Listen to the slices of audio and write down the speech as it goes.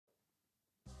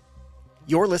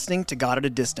You're listening to God at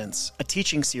a Distance, a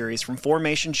teaching series from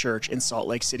Formation Church in Salt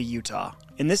Lake City, Utah.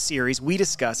 In this series, we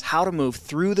discuss how to move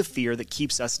through the fear that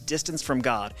keeps us distanced from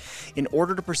God in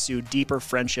order to pursue deeper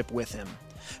friendship with Him.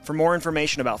 For more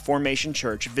information about Formation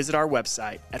Church, visit our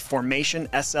website at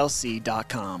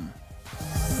formationslc.com.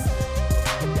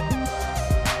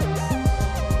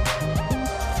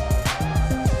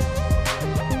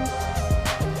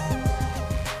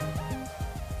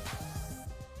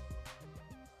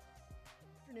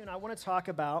 I want to talk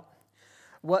about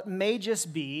what may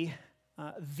just be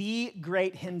the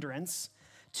great hindrance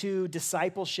to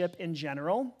discipleship in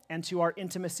general and to our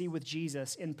intimacy with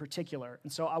Jesus in particular.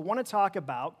 And so I want to talk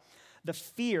about the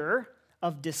fear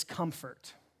of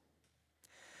discomfort.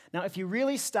 Now, if you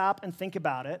really stop and think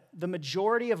about it, the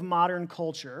majority of modern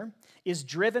culture is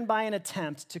driven by an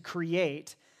attempt to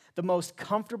create the most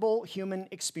comfortable human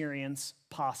experience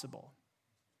possible.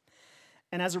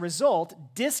 And as a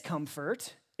result,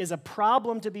 discomfort is a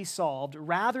problem to be solved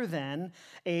rather than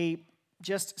a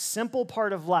just simple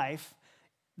part of life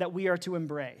that we are to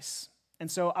embrace. And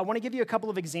so I want to give you a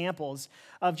couple of examples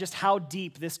of just how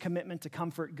deep this commitment to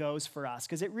comfort goes for us,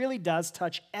 because it really does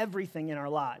touch everything in our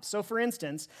lives. So for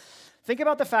instance, think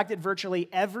about the fact that virtually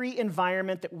every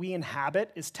environment that we inhabit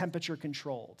is temperature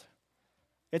controlled.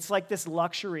 It's like this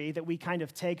luxury that we kind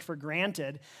of take for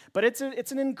granted, but it's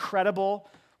an incredible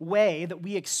way that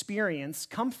we experience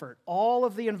comfort. All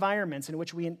of the environments in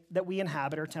which we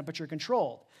inhabit are temperature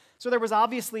controlled. So there was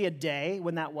obviously a day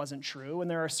when that wasn't true,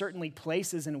 and there are certainly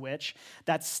places in which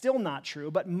that's still not true,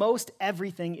 but most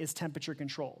everything is temperature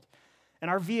controlled.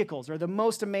 And our vehicles are the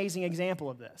most amazing example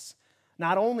of this.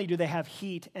 Not only do they have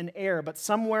heat and air, but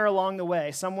somewhere along the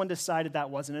way, someone decided that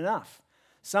wasn't enough.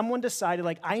 Someone decided,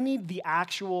 I need the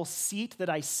actual seat that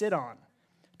I sit on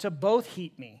to both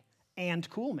heat me and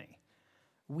cool me.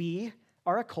 We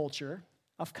are a culture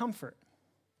of comfort.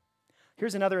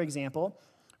 Here's another example.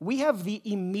 We have the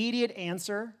immediate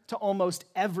answer to almost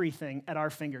everything at our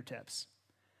fingertips.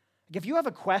 If you have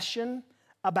a question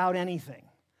about anything,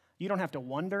 you don't have to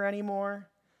wonder anymore.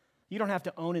 You don't have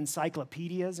to own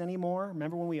encyclopedias anymore.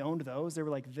 Remember when we owned those? They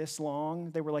were like this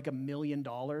long. They were like $1 million,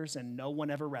 and no one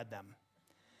ever read them.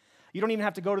 You don't even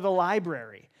have to go to the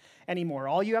library anymore.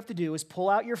 All you have to do is pull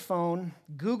out your phone,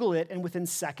 Google it, and within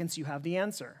seconds you have the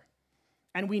answer.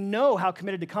 And we know how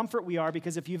committed to comfort we are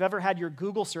because if you've ever had your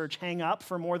Google search hang up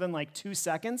for more than 2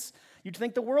 seconds, you'd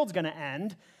think the world's going to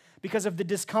end because of the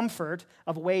discomfort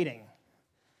of waiting.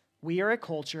 We are a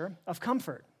culture of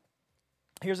comfort.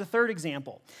 Here's a third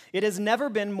example. It has never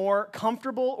been more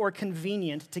comfortable or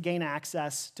convenient to gain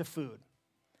access to food.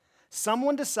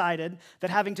 Someone decided that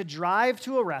having to drive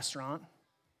to a restaurant,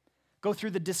 go through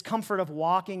the discomfort of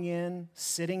walking in,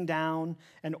 sitting down,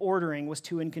 and ordering was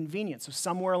too inconvenient. So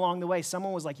somewhere along the way,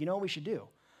 someone was like, you know what we should do?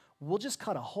 We'll just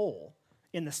cut a hole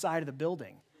in the side of the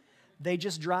building. They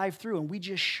just drive through, and we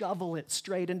just shovel it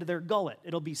straight into their gullet.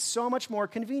 It'll be so much more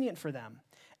convenient for them.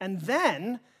 And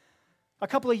then, a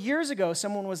couple of years ago,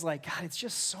 someone was like, God, it's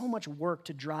just so much work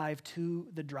to drive to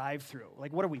the drive-thru.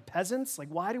 What are we, peasants?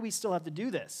 Why do we still have to do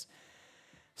this?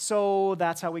 So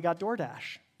that's how we got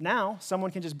DoorDash. Now,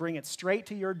 someone can just bring it straight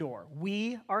to your door.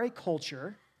 We are a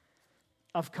culture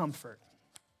of comfort.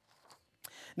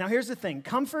 Now, here's the thing.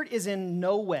 Comfort is in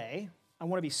no way, I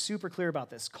want to be super clear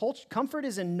about this. Comfort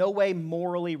is in no way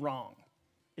morally wrong.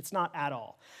 It's not at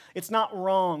all. It's not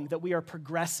wrong that we are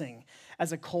progressing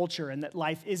as a culture and that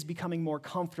life is becoming more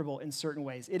comfortable in certain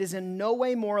ways. It is in no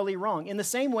way morally wrong, in the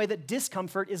same way that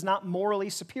discomfort is not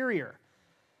morally superior.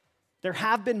 There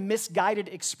have been misguided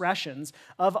expressions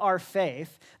of our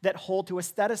faith that hold to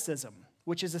aestheticism,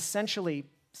 which is essentially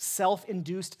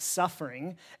self-induced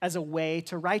suffering as a way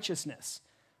to righteousness.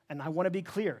 And I want to be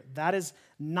clear, that is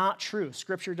not true.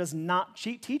 Scripture does not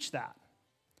teach that.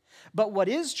 But what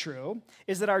is true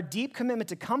is that our deep commitment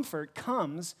to comfort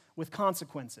comes with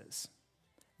consequences.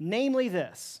 Namely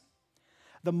this: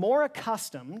 the more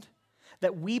accustomed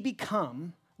that we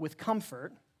become with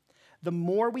comfort, the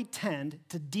more we tend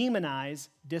to demonize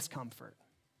discomfort.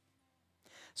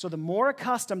 So the more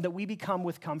accustomed that we become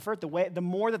with comfort, the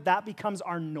more that becomes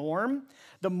our norm,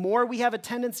 the more we have a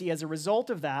tendency as a result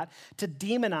of that to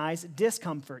demonize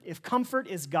discomfort. If comfort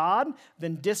is God,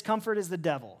 then discomfort is the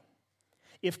devil.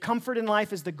 If comfort in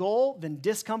life is the goal, then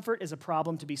discomfort is a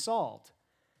problem to be solved.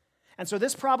 And so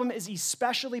this problem is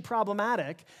especially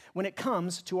problematic when it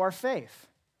comes to our faith.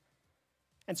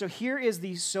 And so here is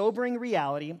the sobering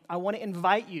reality I want to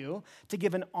invite you to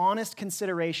give an honest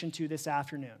consideration to this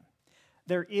afternoon.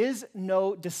 There is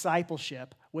no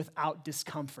discipleship without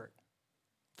discomfort.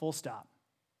 Full stop.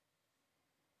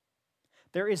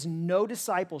 There is no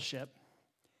discipleship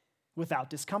without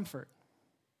discomfort.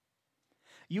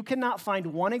 You cannot find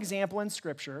one example in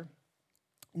Scripture,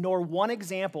 nor one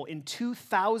example in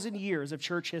 2,000 years of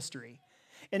church history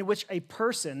in which a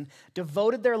person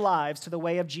devoted their lives to the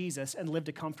way of Jesus and lived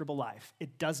a comfortable life.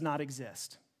 It does not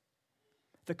exist.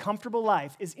 The comfortable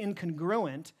life is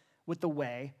incongruent with the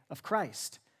way of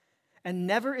Christ. And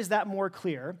never is that more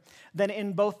clear than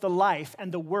in both the life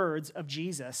and the words of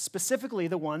Jesus, specifically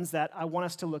the ones that I want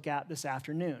us to look at this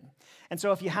afternoon. And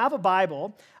so if you have a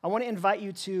Bible, I want to invite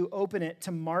you to open it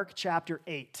to Mark chapter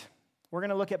 8. We're going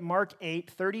to look at Mark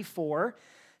 8, 34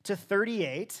 to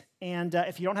 38. And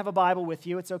if you don't have a Bible with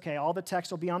you, it's okay. All the text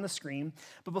will be on the screen.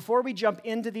 But before we jump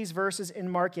into these verses in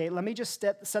Mark 8, let me just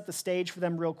set the stage for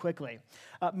them real quickly.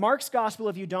 Mark's gospel,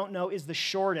 if you don't know, is the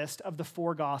shortest of the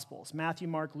four gospels: Matthew,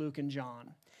 Mark, Luke, and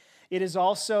John. It is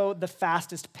also the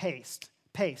fastest paced.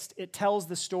 It tells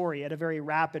the story at a very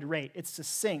rapid rate. It's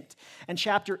succinct. And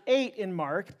chapter 8 in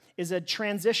Mark is a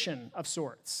transition of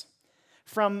sorts.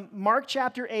 From Mark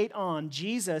chapter 8 on,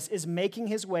 Jesus is making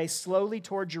his way slowly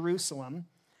toward Jerusalem,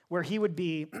 where he would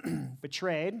be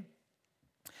betrayed,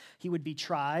 he would be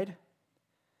tried,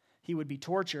 he would be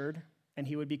tortured, and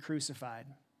he would be crucified.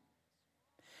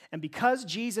 And because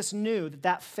Jesus knew that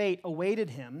that fate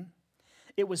awaited him,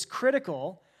 it was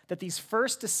critical that these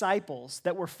first disciples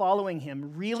that were following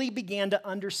him really began to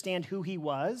understand who he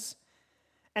was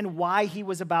and why he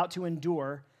was about to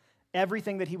endure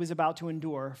everything that he was about to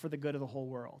endure for the good of the whole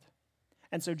world.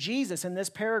 And so Jesus, in this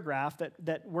paragraph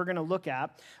that we're going to look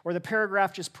at, or the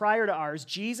paragraph just prior to ours,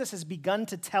 Jesus has begun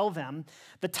to tell them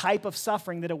the type of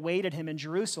suffering that awaited him in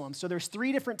Jerusalem. So there's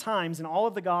 3 different times in all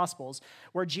of the Gospels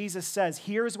where Jesus says,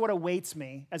 here's what awaits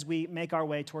me as we make our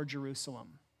way toward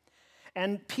Jerusalem.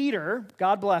 And Peter,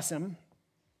 God bless him,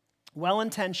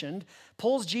 well-intentioned,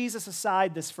 pulls Jesus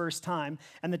aside this first time,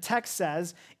 and the text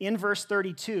says in verse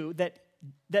 32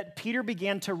 that Peter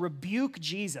began to rebuke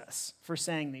Jesus for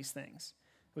saying these things,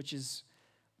 which is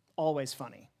always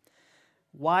funny.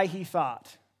 Why he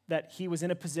thought that he was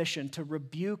in a position to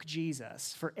rebuke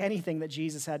Jesus for anything that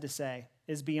Jesus had to say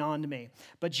is beyond me.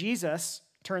 But Jesus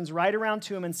turns right around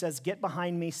to him and says, "Get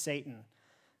behind me, Satan,"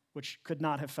 which could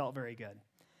not have felt very good.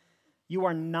 You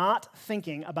are not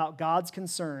thinking about God's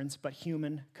concerns, but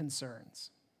human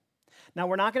concerns. Now,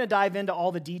 we're not going to dive into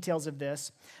all the details of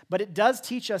this, but it does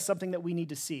teach us something that we need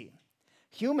to see.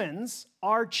 Humans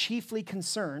are chiefly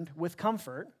concerned with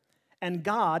comfort, and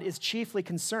God is chiefly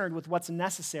concerned with what's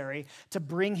necessary to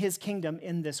bring his kingdom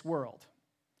in this world.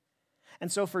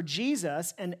 And so for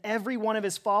Jesus and every one of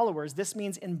his followers, this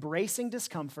means embracing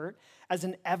discomfort as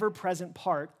an ever-present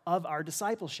part of our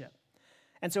discipleship.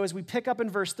 And so as we pick up in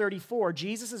verse 34,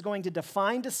 Jesus is going to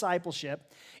define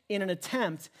discipleship in an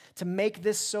attempt to make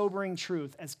this sobering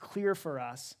truth as clear for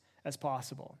us as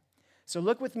possible. So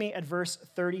look with me at verse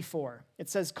 34. It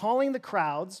says, calling the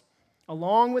crowds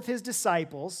along with his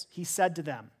disciples, he said to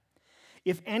them,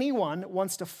 "If anyone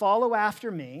wants to follow after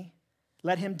me,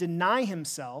 let him deny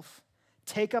himself,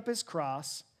 take up his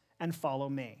cross, and follow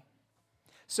me."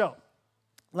 So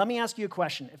let me ask you a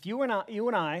question. If you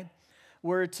and I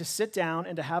were to sit down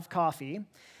and to have coffee,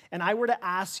 and I were to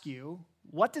ask you,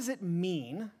 what does it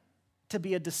mean to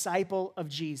be a disciple of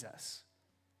Jesus?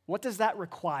 What does that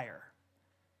require?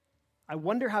 I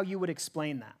wonder how you would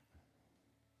explain that.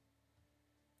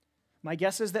 My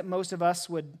guess is that most of us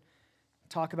would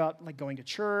talk about like going to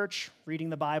church,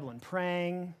 reading the Bible and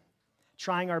praying,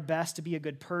 trying our best to be a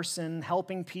good person,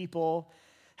 helping people,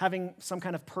 having some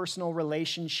kind of personal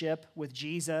relationship with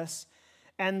Jesus.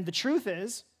 And the truth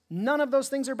is, none of those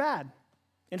things are bad.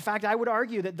 In fact, I would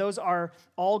argue that those are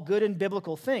all good and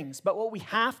biblical things. But what we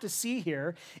have to see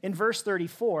here in verse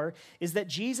 34 is that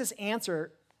Jesus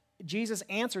answers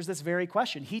this very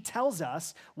question. He tells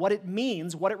us what it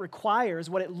means, what it requires,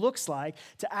 what it looks like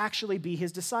to actually be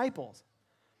his disciples.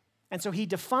 And so he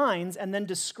defines and then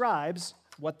describes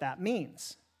what that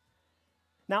means.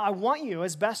 Now, I want you,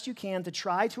 as best you can, to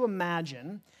try to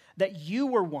imagine that you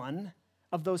were one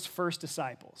of those first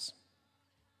disciples.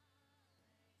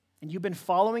 And you've been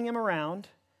following him around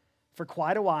for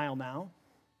quite a while now.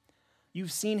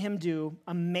 You've seen him do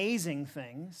amazing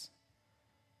things.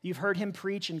 You've heard him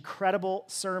preach incredible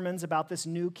sermons about this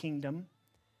new kingdom.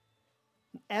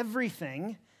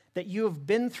 Everything that you have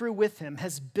been through with him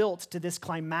has built to this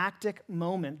climactic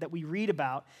moment that we read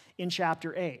about in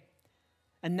chapter 8.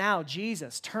 And now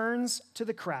Jesus turns to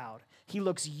the crowd. He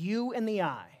looks you in the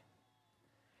eye,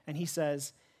 and he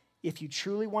says, if you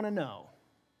truly want to know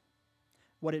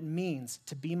what it means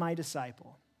to be my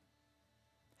disciple,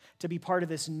 to be part of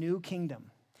this new kingdom,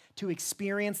 to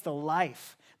experience the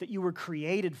life that you were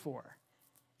created for,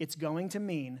 it's going to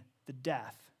mean the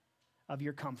death of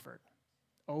your comfort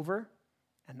over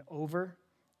and over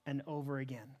and over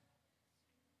again.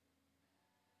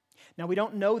 Now, we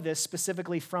don't know this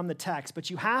specifically from the text, but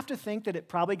you have to think that it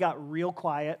probably got real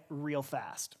quiet real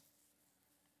fast.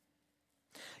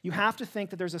 You have to think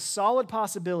that there's a solid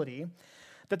possibility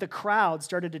that the crowd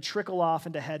started to trickle off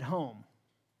and to head home.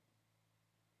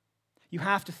 You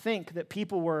have to think that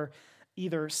people were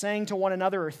either saying to one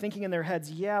another or thinking in their heads,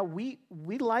 yeah, we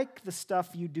like the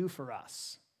stuff you do for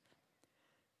us.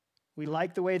 We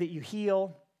like the way that you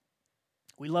heal.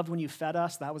 We loved when you fed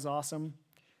us. That was awesome.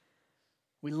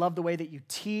 We love the way that you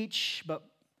teach, but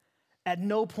at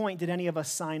no point did any of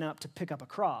us sign up to pick up a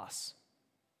cross.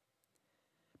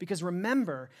 Because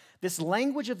remember, this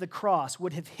language of the cross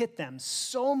would have hit them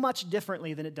so much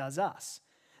differently than it does us.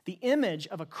 The image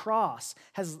of a cross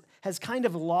has kind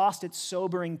of lost its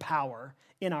sobering power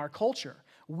in our culture.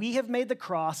 We have made the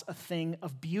cross a thing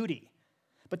of beauty.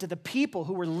 But to the people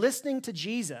who were listening to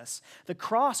Jesus, the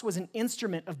cross was an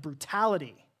instrument of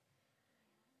brutality.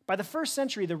 By the first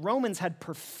century, the Romans had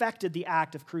perfected the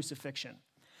act of crucifixion.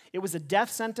 It was a death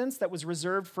sentence that was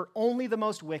reserved for only the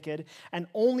most wicked and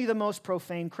only the most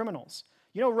profane criminals.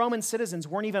 You know, Roman citizens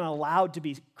weren't even allowed to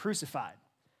be crucified.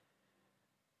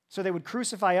 So they would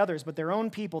crucify others, but their own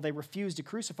people they refused to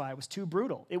crucify. It was too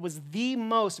brutal. It was the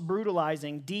most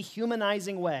brutalizing,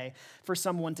 dehumanizing way for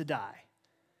someone to die.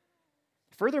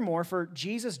 Furthermore, for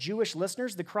Jesus' Jewish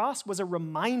listeners, the cross was a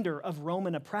reminder of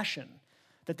Roman oppression,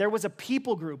 that there was a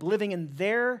people group living in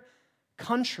their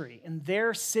country, in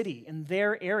their city, in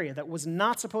their area that was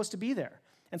not supposed to be there.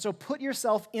 And so put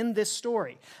yourself in this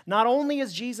story. Not only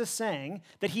is Jesus saying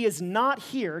that he is not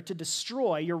here to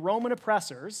destroy your Roman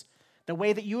oppressors, the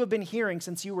way that you have been hearing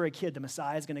since you were a kid, the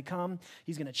Messiah is going to come,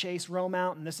 he's going to chase Rome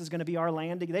out, and this is going to be our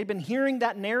land. They've been hearing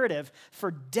that narrative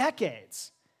for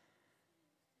decades.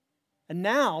 And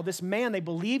now this man they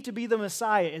believe to be the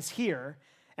Messiah is here,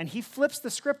 and he flips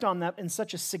the script on that in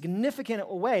such a significant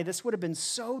way. This would have been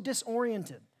so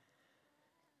disoriented.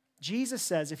 Jesus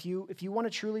says, if you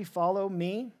want to truly follow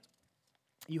me,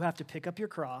 you have to pick up your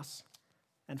cross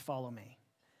and follow me.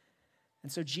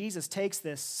 And so Jesus takes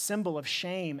this symbol of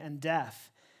shame and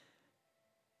death,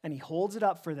 and he holds it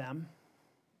up for them,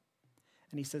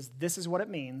 and he says, this is what it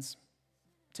means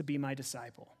to be my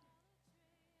disciple.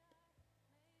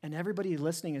 And everybody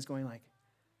listening is going like,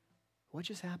 what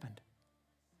just happened?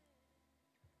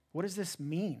 What does this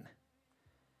mean?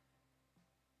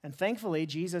 And thankfully,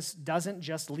 Jesus doesn't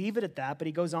just leave it at that, but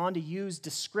he goes on to use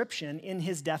description in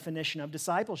his definition of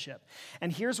discipleship.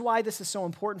 And here's why this is so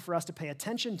important for us to pay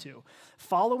attention to.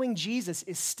 Following Jesus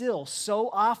is still so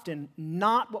often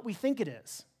not what we think it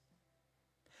is.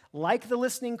 Like the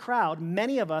listening crowd,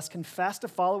 many of us confess to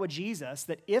follow a Jesus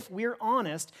that if we're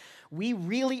honest, we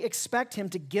really expect him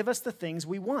to give us the things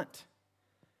we want.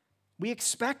 We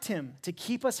expect him to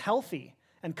keep us healthy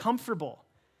and comfortable.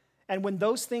 And when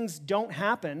those things don't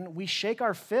happen, we shake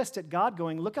our fist at God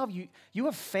going, look how you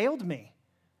have failed me.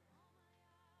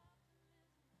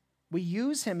 We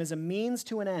use him as a means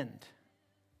to an end.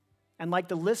 And like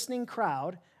the listening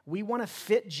crowd, we want to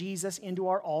fit Jesus into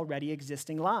our already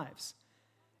existing lives.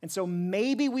 And so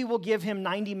maybe we will give him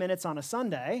 90 minutes on a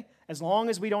Sunday, as long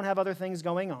as we don't have other things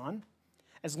going on,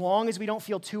 as long as we don't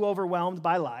feel too overwhelmed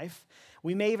by life.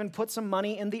 We may even put some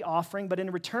money in the offering, but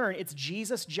in return, it's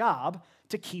Jesus' job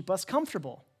to keep us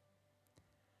comfortable.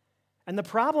 And the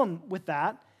problem with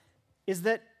that is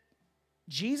that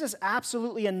Jesus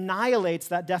absolutely annihilates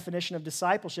that definition of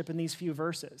discipleship in these few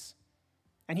verses.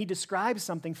 And he describes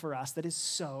something for us that is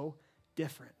so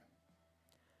different.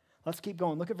 Let's keep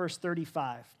going. Look at verse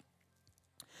 35.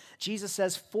 Jesus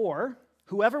says, "For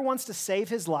whoever wants to save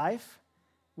his life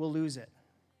will lose it.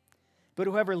 But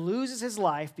whoever loses his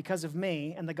life because of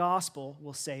me and the gospel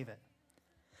will save it.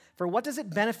 For what does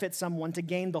it benefit someone to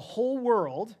gain the whole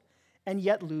world and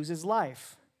yet lose his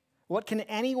life? What can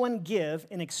anyone give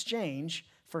in exchange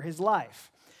for his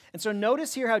life?" And so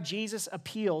notice here how Jesus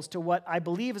appeals to what I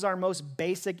believe is our most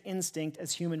basic instinct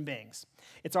as human beings.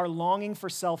 It's our longing for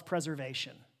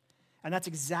self-preservation. And that's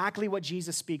exactly what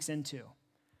Jesus speaks into.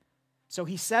 So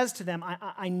he says to them,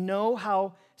 I know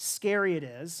how scary it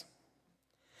is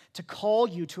to call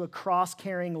you to a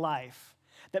cross-carrying life.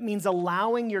 That means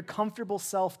allowing your comfortable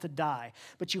self to die.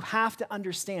 But you have to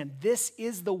understand, this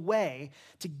is the way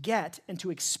to get and to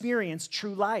experience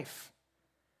true life.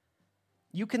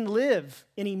 You can live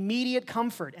in immediate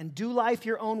comfort and do life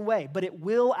your own way, but it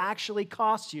will actually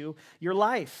cost you your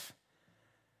life.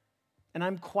 And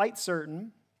I'm quite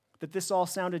certain that this all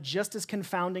sounded just as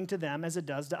confounding to them as it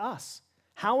does to us.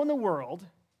 How in the world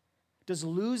does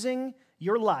losing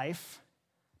your life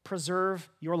preserve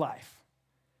your life?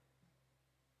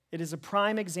 It is a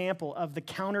prime example of the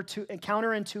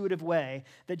counterintuitive way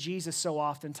that Jesus so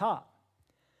often taught,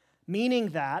 meaning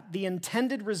that the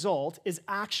intended result is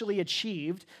actually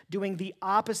achieved doing the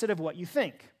opposite of what you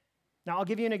think. Now, I'll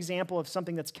give you an example of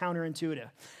something that's counterintuitive.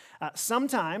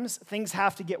 Sometimes things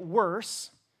have to get worse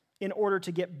in order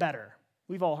to get better.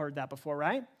 We've all heard that before,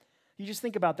 right? You just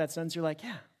think about that sentence, you're like,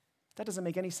 yeah, that doesn't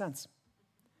make any sense.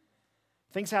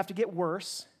 Things have to get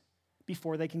worse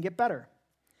before they can get better.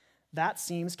 That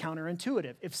seems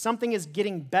counterintuitive. If something is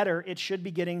getting better, it should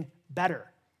be getting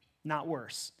better, not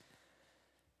worse.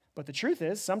 But the truth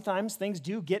is, sometimes things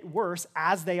do get worse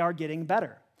as they are getting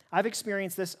better. I've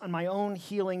experienced this on my own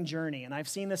healing journey, and I've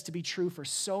seen this to be true for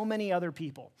so many other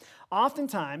people.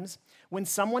 Oftentimes, when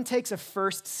someone takes a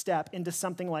first step into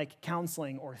something like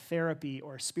counseling or therapy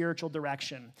or spiritual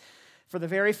direction, for the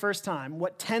very first time,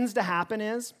 what tends to happen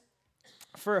is,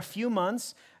 for a few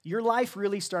months, your life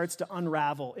really starts to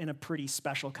unravel in a pretty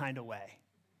special kind of way.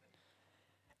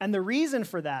 And the reason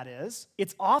for that is,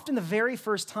 it's often the very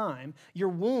first time your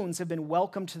wounds have been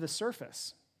welcomed to the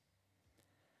surface.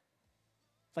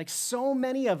 Like so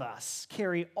many of us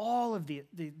carry all of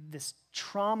this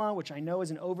trauma, which I know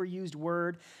is an overused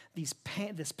word, this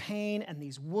pain and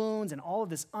these wounds and all of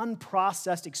this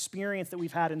unprocessed experience that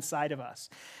we've had inside of us.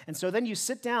 And so then you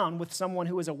sit down with someone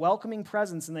who is a welcoming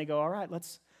presence and they go, all right,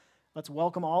 let's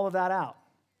welcome all of that out.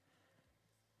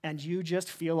 And you just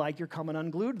feel like you're coming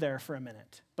unglued there for a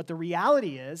minute. But the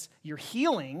reality is you're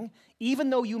healing even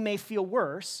though you may feel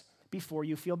worse before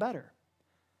you feel better.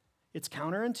 It's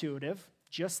counterintuitive.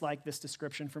 Just like this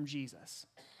description from Jesus.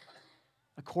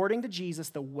 According to Jesus,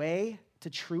 the way to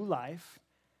true life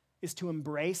is to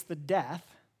embrace the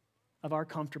death of our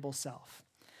comfortable self.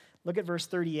 Look at verse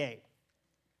 38.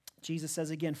 Jesus says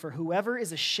again, "For whoever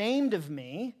is ashamed of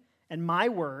me and my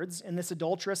words in this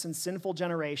adulterous and sinful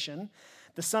generation,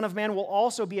 the Son of Man will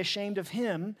also be ashamed of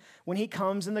him when he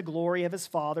comes in the glory of his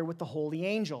Father with the holy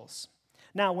angels."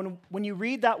 Now, when you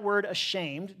read that word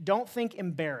ashamed, don't think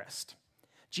embarrassed.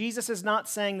 Jesus is not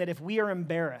saying that if we are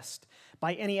embarrassed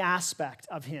by any aspect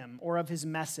of him or of his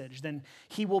message, then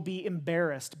he will be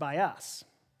embarrassed by us.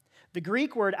 The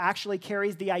Greek word actually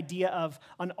carries the idea of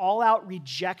an all-out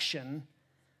rejection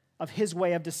of his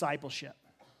way of discipleship.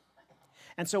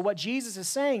 And so what Jesus is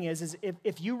saying is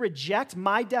if you reject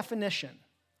my definition,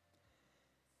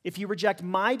 if you reject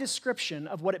my description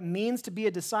of what it means to be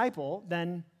a disciple,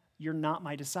 then you're not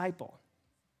my disciple.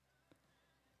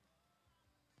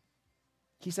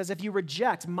 He says, if you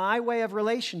reject my way of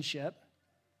relationship,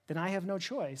 then I have no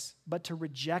choice but to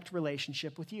reject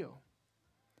relationship with you.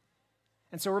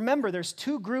 And so remember, there's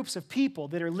two groups of people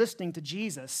that are listening to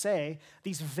Jesus say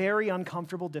these very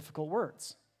uncomfortable, difficult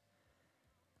words.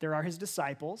 There are his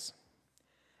disciples,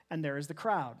 and there is the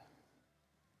crowd.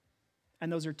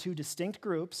 And those are two distinct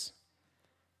groups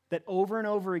that over and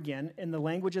over again in the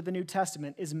language of the New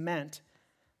Testament is meant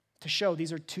to show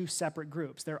these are two separate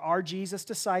groups. There are Jesus'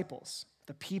 disciples,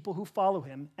 the people who follow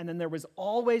him, and then there was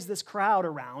always this crowd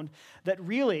around that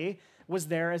really was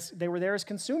there as they were there as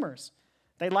consumers.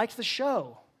 They liked the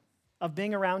show of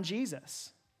being around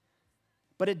Jesus.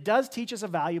 But it does teach us a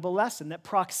valuable lesson that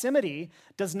proximity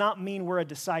does not mean we're a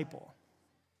disciple.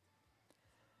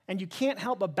 And you can't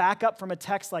help but back up from a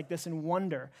text like this and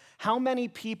wonder how many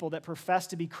people that profess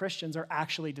to be Christians are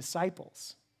actually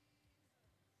disciples.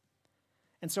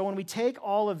 And so when we take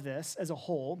all of this as a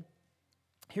whole,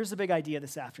 here's the big idea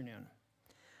this afternoon.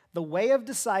 The way of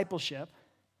discipleship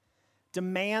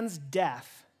demands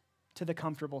death to the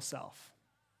comfortable self.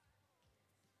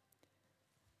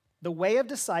 The way of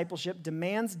discipleship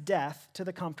demands death to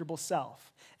the comfortable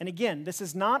self. And again, this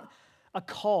is not a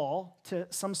call to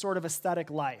some sort of aesthetic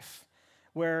life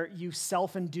where you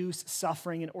self-induce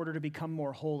suffering in order to become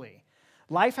more holy.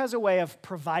 Life has a way of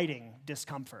providing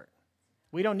discomfort.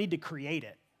 We don't need to create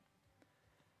it.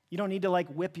 You don't need to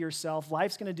whip yourself.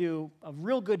 Life's going to do a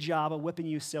real good job of whipping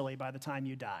you silly by the time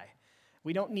you die.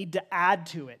 We don't need to add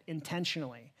to it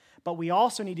intentionally. But we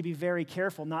also need to be very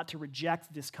careful not to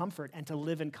reject discomfort and to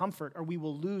live in comfort, or we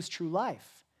will lose true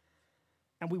life.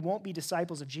 And we won't be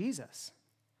disciples of Jesus.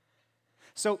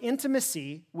 So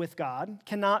intimacy with God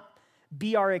cannot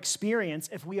be our experience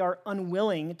if we are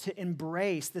unwilling to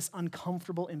embrace this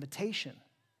uncomfortable invitation.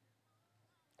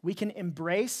 We can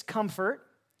embrace comfort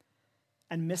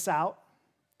and miss out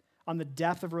on the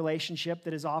depth of relationship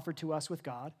that is offered to us with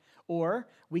God, or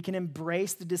we can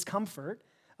embrace the discomfort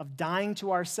of dying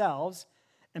to ourselves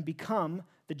and become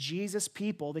the Jesus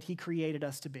people that he created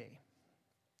us to be.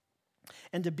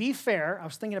 And to be fair, I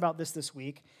was thinking about this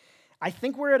week, I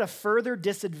think we're at a further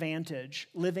disadvantage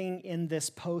living in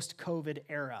this post-COVID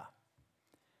era.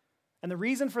 And the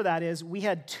reason for that is we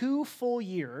had 2 full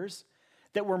years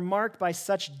that were marked by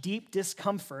such deep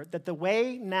discomfort that the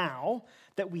way now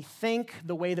that we think,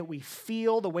 the way that we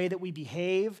feel, the way that we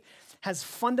behave has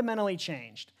fundamentally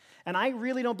changed. And I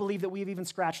really don't believe that we've even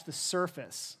scratched the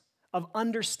surface of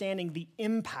understanding the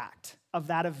impact of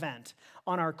that event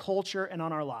on our culture and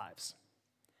on our lives.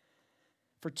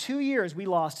 For 2 years, we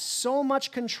lost so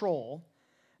much control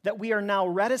that we are now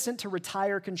reticent to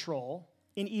retire control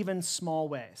in even small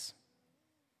ways.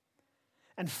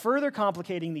 And further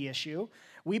complicating the issue,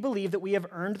 we believe that we have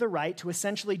earned the right to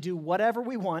essentially do whatever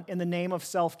we want in the name of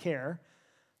self-care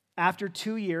after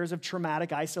 2 years of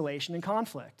traumatic isolation and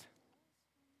conflict.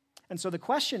 And so the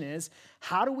question is,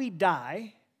 how do we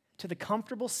die to the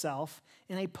comfortable self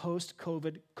in a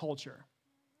post-COVID culture?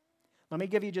 Let me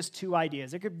give you just 2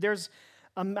 ideas.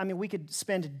 We could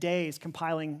spend days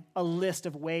compiling a list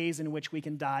of ways in which we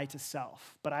can die to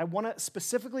self. But I want to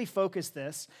specifically focus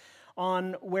this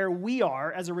on where we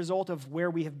are as a result of where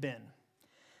we have been.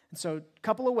 And so a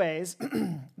couple of ways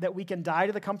that we can die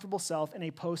to the comfortable self in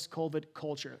a post-COVID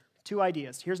culture. 2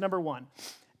 ideas. Here's number 1.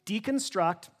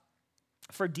 Deconstruct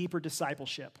for deeper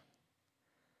discipleship.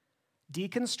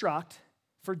 Deconstruct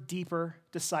for deeper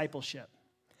discipleship.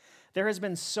 There has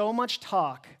been so much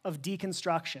talk of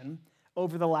deconstruction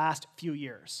over the last few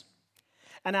years.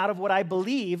 And out of what I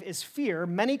believe is fear,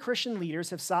 many Christian leaders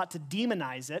have sought to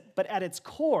demonize it, but at its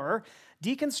core,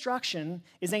 deconstruction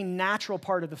is a natural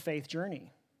part of the faith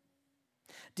journey.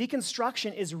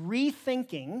 Deconstruction is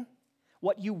rethinking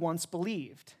what you once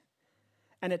believed.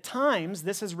 And at times,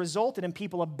 this has resulted in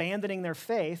people abandoning their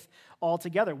faith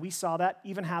altogether. We saw that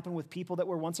even happen with people that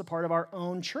were once a part of our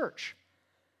own church.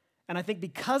 And I think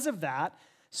because of that,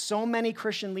 so many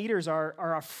Christian leaders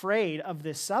are afraid of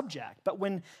this subject. But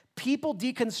when people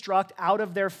deconstruct out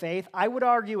of their faith, I would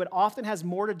argue it often has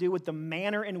more to do with the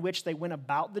manner in which they went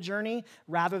about the journey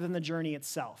rather than the journey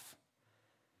itself.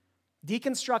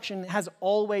 Deconstruction has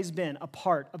always been a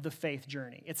part of the faith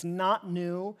journey. It's not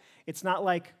new. It's not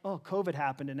like, oh, COVID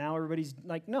happened and now everybody's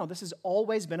like, no, this has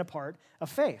always been a part of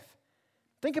faith.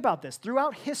 Think about this.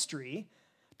 Throughout history,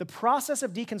 the process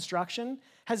of deconstruction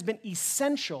has been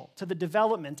essential to the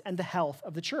development and the health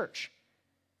of the church.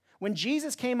 When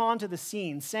Jesus came onto the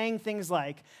scene saying things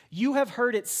like, "You have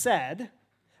heard it said,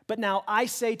 but now I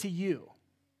say to you,"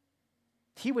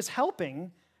 he was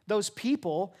helping those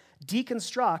people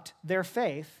deconstruct their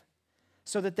faith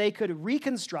so that they could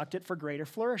reconstruct it for greater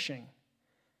flourishing.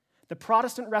 The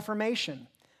Protestant Reformation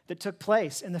that took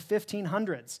place in the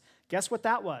 1500s, guess what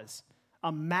that was?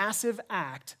 A massive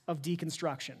act of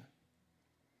deconstruction.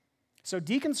 So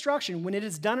deconstruction, when it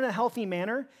is done in a healthy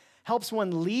manner, helps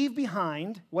one leave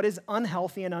behind what is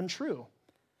unhealthy and untrue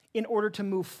in order to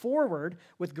move forward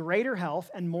with greater health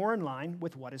and more in line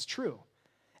with what is true.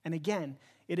 And again,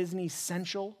 it is an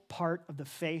essential part of the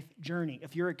faith journey.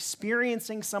 If you're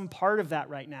experiencing some part of that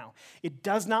right now, it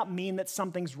does not mean that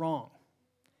something's wrong.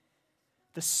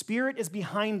 The Spirit is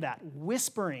behind that,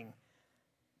 whispering,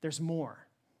 there's more.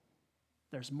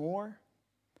 There's more.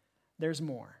 There's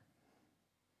more.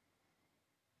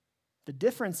 The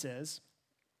difference is,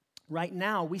 right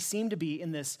now, we seem to be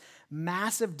in this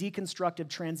massive deconstructive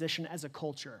transition as a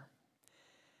culture.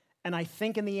 And I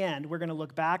think in the end, we're going to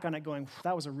look back on it going,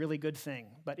 that was a really good thing,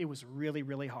 but it was really,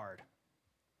 really hard.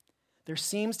 There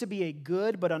seems to be a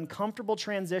good but uncomfortable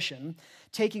transition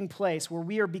taking place where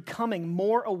we are becoming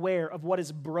more aware of what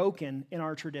is broken in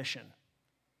our tradition.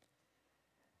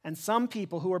 And some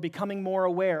people who are becoming more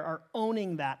aware are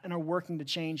owning that and are working to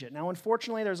change it. Now,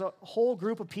 unfortunately, there's a whole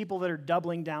group of people that are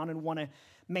doubling down and want to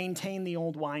maintain the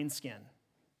old wineskin.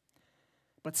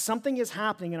 But something is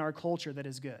happening in our culture that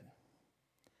is good.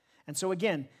 And so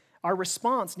again, our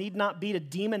response need not be to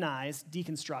demonize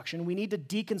deconstruction. We need to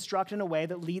deconstruct in a way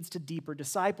that leads to deeper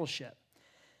discipleship.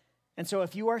 And so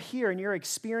if you are here and your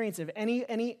experience of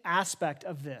any aspect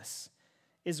of this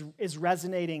is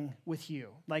resonating with you,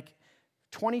 like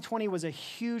 2020 was a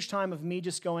huge time of me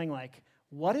just going like,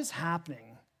 what is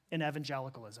happening in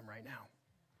evangelicalism right now?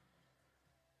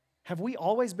 Have we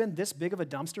always been this big of a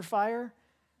dumpster fire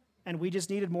and we just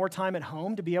needed more time at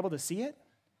home to be able to see it?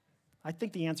 I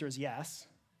think the answer is yes.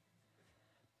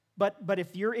 But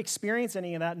if you're experiencing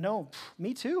any of that, no,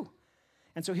 me too.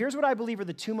 And so here's what I believe are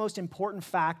the 2 most important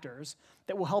factors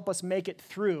that will help us make it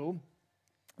through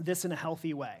this in a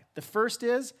healthy way. The first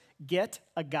is get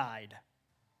a guide.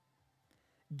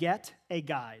 Get a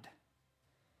guide.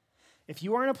 If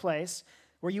you are in a place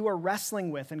where you are wrestling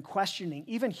with and questioning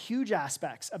even huge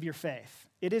aspects of your faith,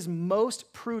 it is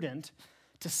most prudent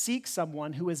to seek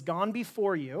someone who has gone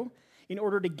before you in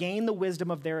order to gain the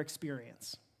wisdom of their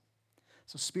experience.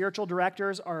 So spiritual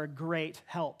directors are a great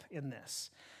help in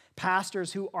this.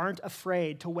 Pastors who aren't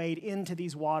afraid to wade into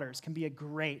these waters can be a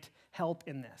great help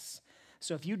in this.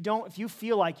 So if you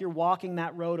feel like you're walking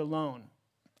that road alone,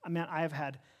 I have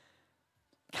had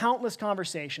countless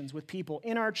conversations with people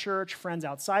in our church, friends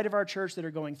outside of our church that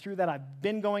are going through that. I've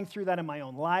been going through that in my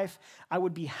own life. I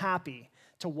would be happy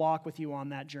to walk with you on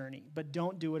that journey, but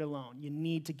don't do it alone. You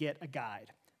need to get a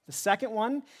guide. The second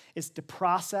one is to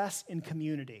process in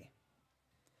community.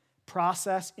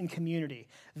 Process in community.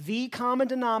 The common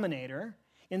denominator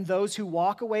in those who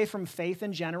walk away from faith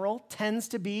in general tends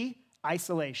to be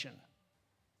isolation.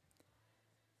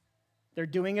 They're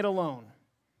doing it alone.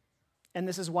 And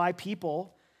this is why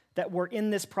people that were in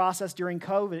this process during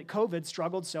COVID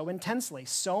struggled so intensely.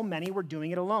 So many were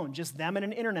doing it alone, just them and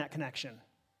an internet connection.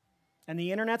 And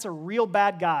the internet's a real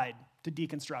bad guide to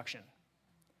deconstruction.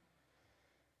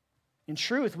 In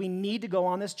truth, we need to go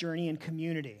on this journey in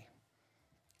community.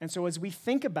 And so as we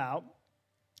think about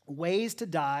ways to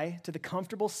die to the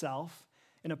comfortable self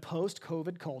in a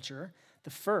post-COVID culture,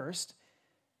 the first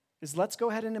is let's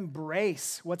go ahead and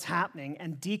embrace what's happening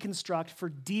and deconstruct for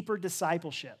deeper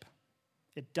discipleship.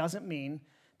 It doesn't mean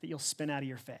that you'll spin out of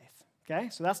your faith, okay?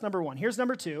 So that's number one. Here's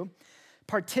number two.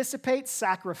 Participate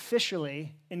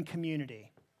sacrificially in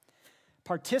community.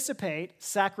 Participate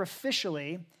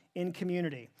sacrificially in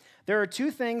community. There are two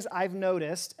things I've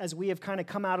noticed as we have kind of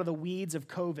come out of the weeds of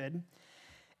COVID,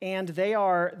 and they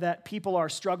are that people are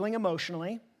struggling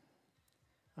emotionally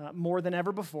more than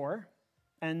ever before,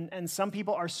 and some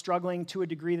people are struggling to a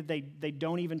degree that they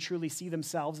don't even truly see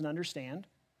themselves and understand.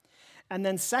 And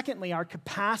then secondly, our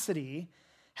capacity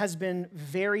has been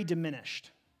very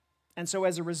diminished. And so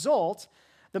as a result,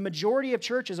 the majority of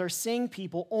churches are seeing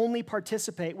people only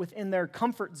participate within their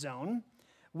comfort zone,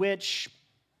 which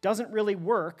doesn't really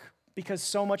work because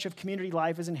so much of community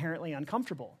life is inherently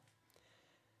uncomfortable.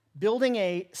 Building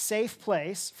a safe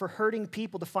place for hurting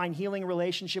people to find healing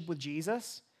relationship with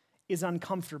Jesus is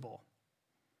uncomfortable.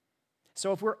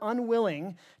 So if we're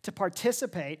unwilling to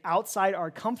participate outside our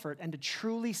comfort and to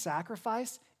truly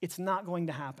sacrifice, it's not going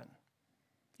to happen.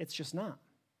 It's just not.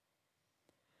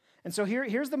 And so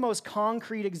here's the most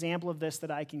concrete example of this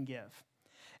that I can give.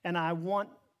 And I want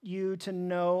you to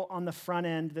know on the front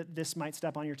end that this might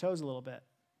step on your toes a little bit.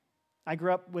 I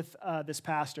grew up with this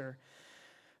pastor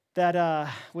that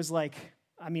was like,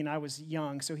 I was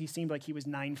young, so he seemed like he was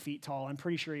 9 feet tall. I'm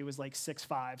pretty sure he was like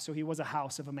 6'5", so he was a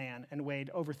house of a man and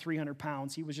weighed over 300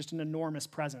 pounds. He was just an enormous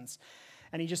presence.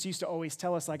 And he just used to always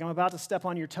tell us, like, I'm about to step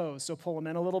on your toes, so pull them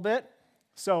in a little bit.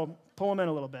 So pull them in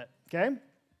a little bit, okay?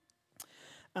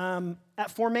 At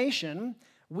Formation,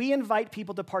 we invite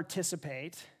people to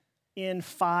participate in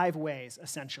 5 ways,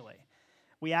 essentially.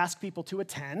 We ask people to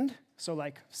attend, so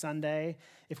like Sunday,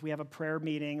 if we have a prayer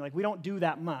meeting, like we don't do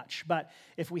that much, but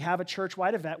if we have a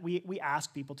church-wide event, we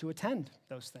ask people to attend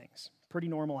those things. Pretty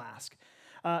normal ask.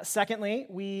 Secondly,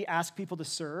 we ask people to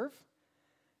serve.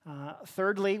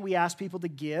 Thirdly, we ask people to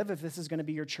give if this is going to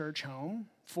be your church home.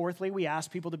 Fourthly, we ask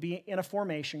people to be in a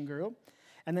formation group.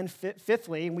 And then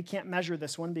fifthly, and we can't measure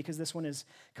this one because this one is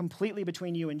completely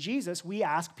between you and Jesus, we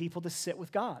ask people to sit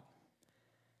with God.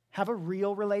 Have a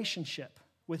real relationship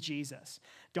with Jesus.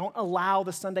 Don't allow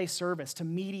the Sunday service to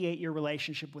mediate your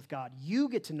relationship with God. You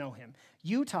get to know him.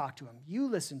 You talk to him. You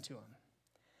listen to him.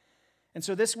 And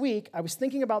so this week, I was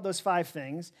thinking about those 5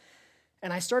 things,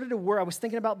 and I was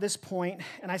thinking about this point,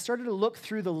 and I started to look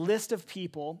through the list of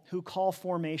people who call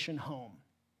Formation home,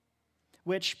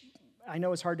 which I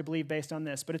know is hard to believe based on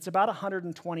this, but it's about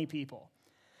 120 people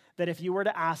that if you were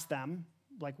to ask them,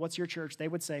 like, what's your church? They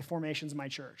would say, Formation's my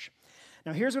church.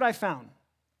 Now, here's what I found.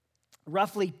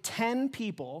 Roughly 10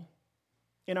 people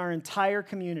in our entire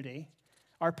community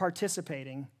are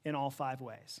participating in all 5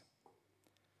 ways.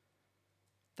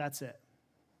 That's it.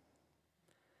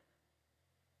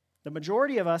 The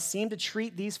majority of us seem to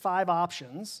treat these 5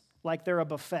 options like they're a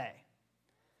buffet,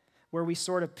 where we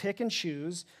sort of pick and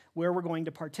choose where we're going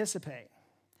to participate.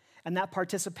 And that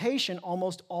participation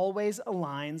almost always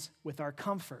aligns with our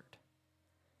comfort.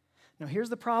 Now, here's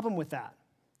the problem with that.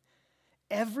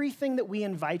 Everything that we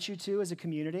invite you to as a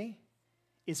community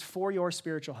is for your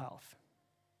spiritual health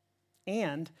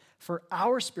and for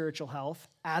our spiritual health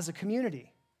as a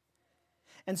community.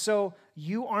 And so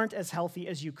you aren't as healthy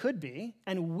as you could be,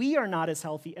 and we are not as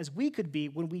healthy as we could be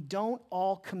when we don't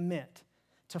all commit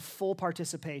to full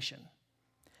participation,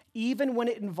 even when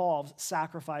it involves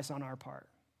sacrifice on our part.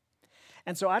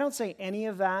 And so I don't say any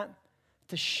of that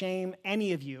to shame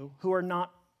any of you who are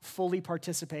not fully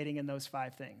participating in those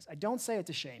 5 things. I don't say it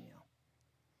to shame you.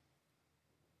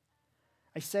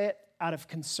 I say it out of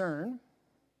concern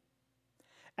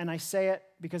And I say it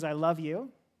because I love you,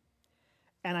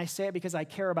 and I say it because I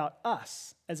care about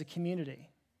us as a community.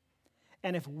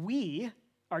 And if we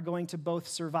are going to both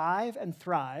survive and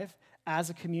thrive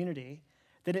as a community,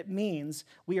 then it means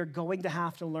we are going to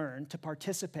have to learn to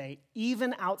participate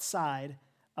even outside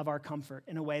of our comfort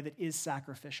in a way that is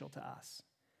sacrificial to us.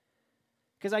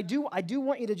 Because I do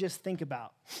want you to just think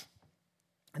about,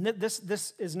 and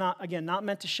this is not, again, not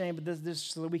meant to shame, but this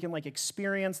so that we can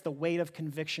experience the weight of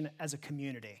conviction as a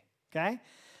community, okay?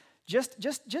 Just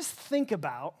think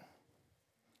about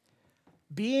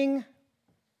being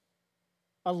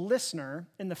a listener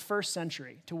in the first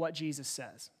century to what Jesus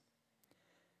says.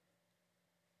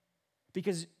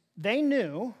 Because they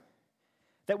knew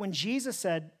that when Jesus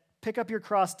said, pick up your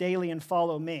cross daily and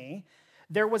follow me,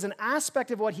 there was an aspect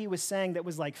of what he was saying that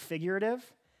was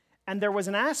figurative, and there was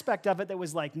an aspect of it that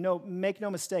was no, make no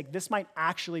mistake, this might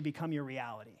actually become your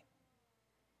reality.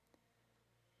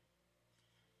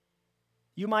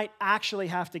 You might actually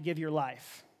have to give your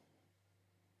life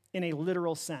in a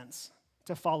literal sense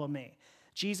to follow me.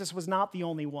 Jesus was not the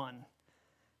only one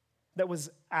that was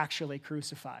actually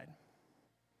crucified.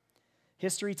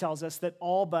 History tells us that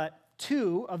all but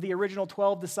 2 of the original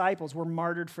 12 disciples were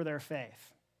martyred for their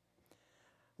faith.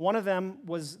 One of them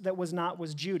was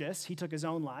Judas. He took his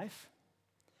own life.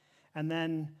 And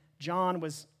then John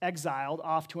was exiled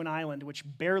off to an island, which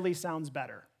barely sounds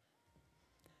better.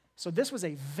 So this was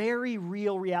a very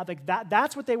real reality.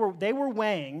 That's what they were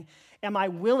weighing. Am I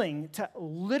willing to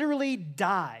literally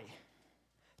die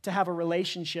to have a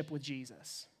relationship with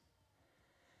Jesus?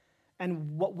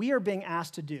 And what we are being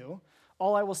asked to do,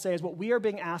 all I will say is what we are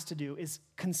being asked to do is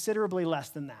considerably less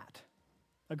than that.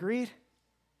 Agreed?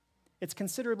 It's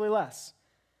considerably less.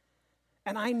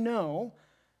 And I know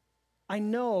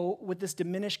with this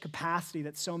diminished capacity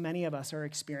that so many of us are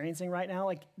experiencing right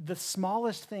now, the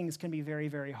smallest things can be very,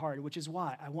 very hard, which is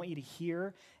why I want you to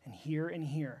hear and hear and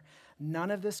hear.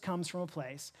 None of this comes from a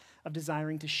place of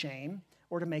desiring to shame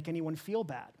or to make anyone feel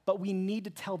bad. But we need to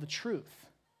tell the truth.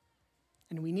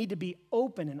 And we need to be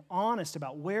open and honest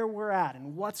about where we're at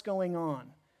and what's going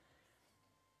on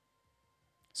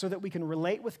so that we can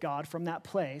relate with God from that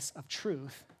place of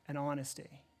truth and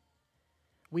honesty.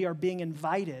 We are being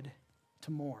invited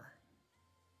to more.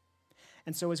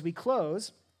 And so as we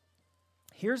close,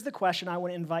 here's the question I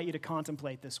want to invite you to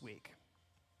contemplate this week.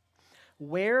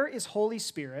 Where is Holy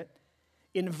Spirit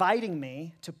inviting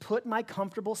me to put my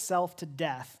comfortable self to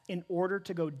death in order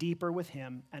to go deeper with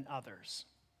him and others?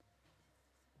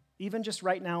 Even just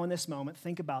right now in this moment,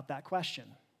 think about that question.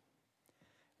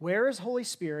 Where is Holy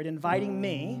Spirit inviting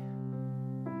me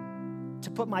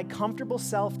to put my comfortable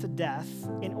self to death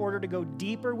in order to go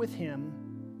deeper with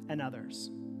him and others?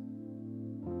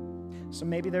 So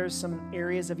maybe there's some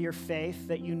areas of your faith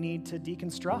that you need to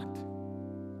deconstruct.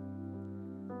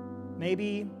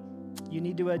 Maybe you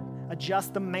need to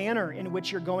adjust the manner in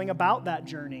which you're going about that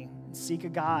journey, seek a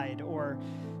guide, or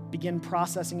begin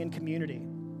processing in community.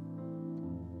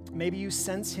 Maybe you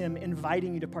sense him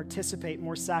inviting you to participate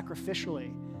more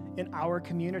sacrificially in our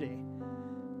community.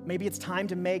 Maybe it's time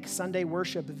to make Sunday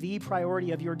worship the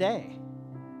priority of your day.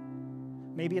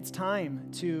 Maybe it's time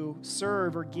to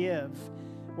serve or give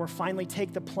or finally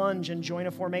take the plunge and join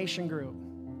a formation group.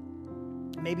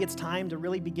 Maybe it's time to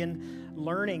really begin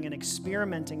learning and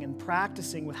experimenting and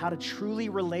practicing with how to truly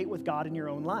relate with God in your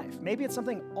own life. Maybe it's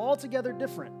something altogether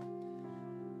different.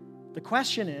 The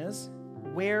question is,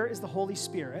 where is the Holy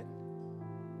Spirit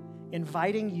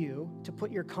inviting you to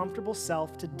put your comfortable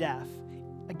self to death,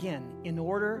 again, in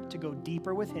order to go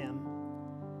deeper with him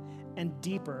and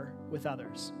deeper with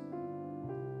others?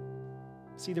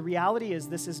 See, the reality is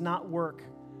this is not work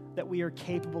that we are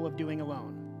capable of doing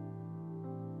alone.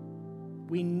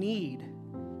 We need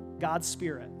God's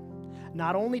Spirit,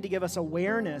 not only to give us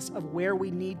awareness of where we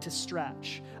need to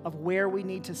stretch, of where we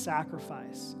need to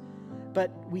sacrifice, but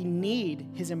we need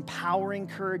his empowering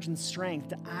courage and strength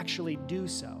to actually do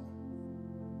so.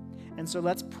 And so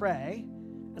let's pray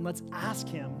and let's ask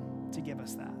him to give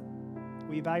us that.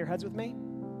 Will you bow your heads with me?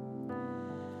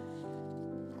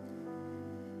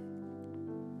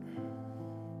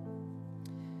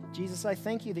 Jesus, I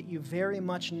thank you that you very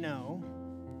much know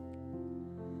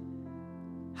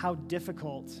how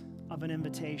difficult of an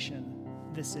invitation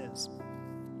this is.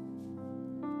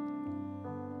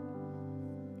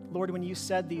 Lord, when you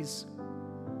said these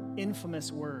infamous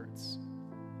words,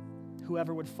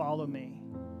 whoever would follow me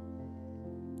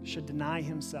should deny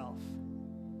himself,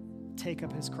 take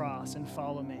up his cross, and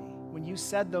follow me. When you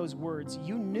said those words,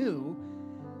 you knew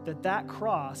that that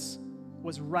cross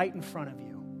was right in front of you,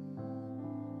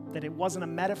 that it wasn't a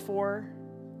metaphor,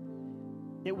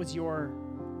 it was your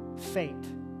fate.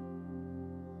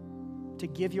 to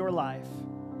give your life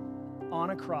on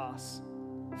a cross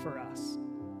for us.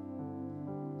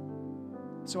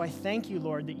 So I thank you,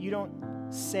 Lord, that you don't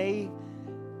say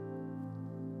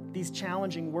these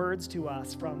challenging words to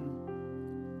us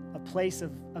from a place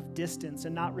of distance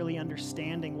and not really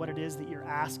understanding what it is that you're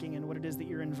asking and what it is that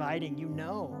you're inviting. You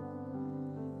know.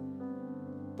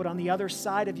 But on the other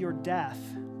side of your death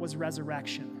was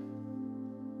resurrection.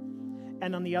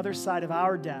 And on the other side of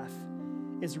our death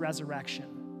is resurrection.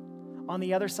 On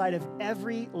the other side of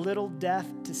every little death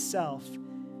to self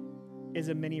is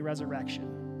a mini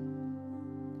resurrection.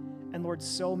 And Lord,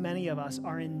 so many of us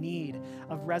are in need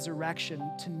of resurrection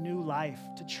to new life,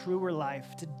 to truer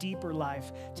life, to deeper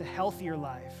life, to healthier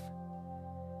life.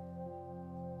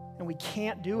 And we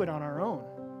can't do it on our own.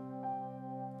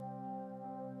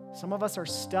 Some of us are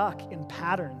stuck in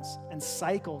patterns and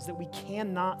cycles that we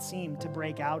cannot seem to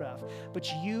break out of. But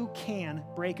you can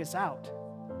break us out.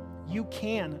 You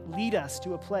can lead us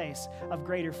to a place of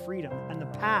greater freedom. And the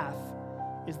path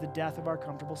is the death of our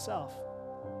comfortable self.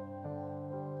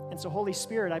 And so, Holy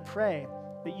Spirit, I pray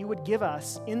that you would give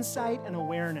us insight and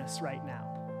awareness right now.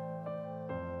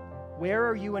 Where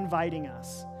are you inviting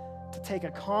us to take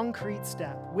a concrete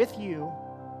step with you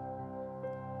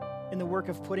in the work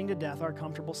of putting to death our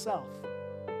comfortable self?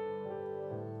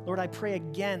 Lord, I pray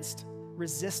against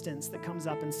resistance that comes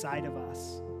up inside of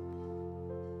us.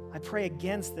 I pray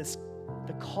against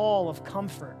the call of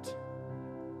comfort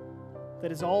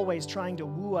that is always trying to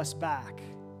woo us back.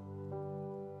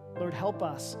 Lord, help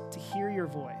us to hear your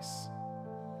voice,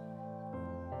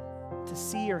 to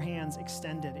see your hands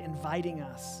extended, inviting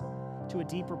us to a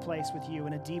deeper place with you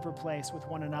and a deeper place with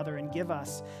one another, and give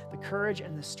us the courage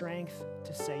and the strength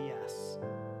to say yes.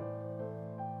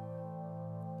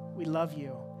 We love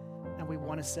you and we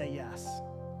want to say yes.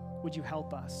 Would you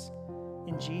help us?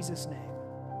 In Jesus' name,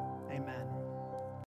 amen.